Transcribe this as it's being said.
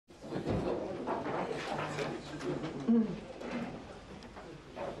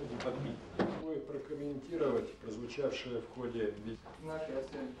прокомментировать прозвучавшее в ходе нашей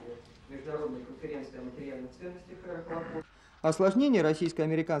оценки международной конференции о материальных ценностях аэроклопов. Осложнение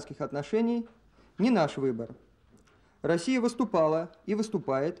российско-американских отношений не наш выбор. Россия выступала и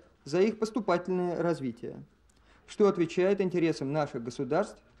выступает за их поступательное развитие, что отвечает интересам наших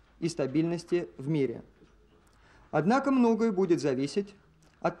государств и стабильности в мире. Однако многое будет зависеть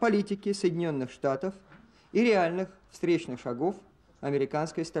от политики Соединенных Штатов и реальных встречных шагов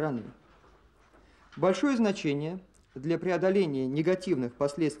американской стороны. Большое значение для преодоления негативных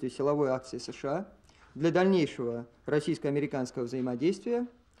последствий силовой акции США для дальнейшего российско-американского взаимодействия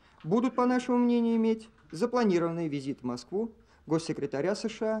будут, по нашему мнению, иметь запланированный визит в Москву госсекретаря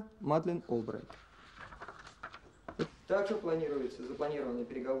США Madeleine Albright. Также запланированные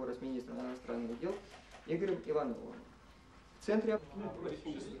переговоры с министром иностранных дел Игорем Ивановым. В центре...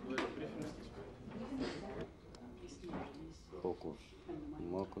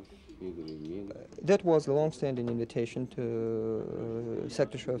 That was a long-standing invitation to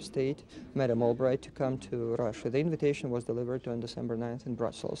Secretary of State, Madame Albright, to come to Russia. The invitation was delivered on December 9th in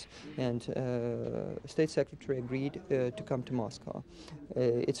Brussels, and State Secretary agreed to come to Moscow.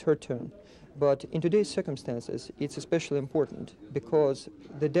 It's her turn. But in today's circumstances, it's especially important because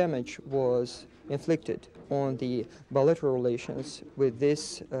the damage was inflicted on the bilateral relations with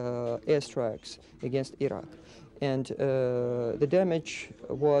these airstrikes against Iraq. And the damage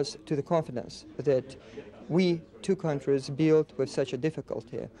was to the confidence that we two countries built with such a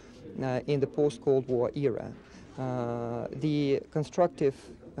difficulty in the post-Cold War era. The constructive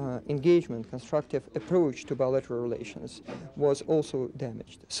engagement, constructive approach to bilateral relations was also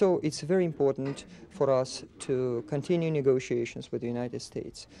damaged. So it's very important for us to continue negotiations with the United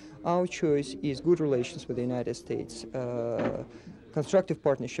States. Our choice is good relations with the United States, constructive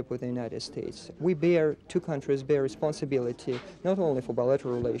partnership with the United States. Two countries bear responsibility not only for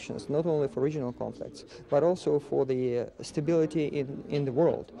bilateral relations, not only for regional conflicts, but also for the stability in the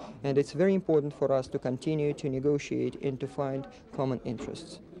world. And it's very important for us to continue to negotiate and to find common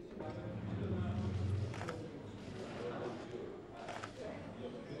interests.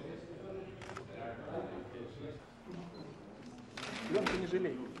 Ленка, не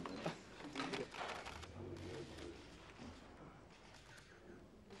жалей.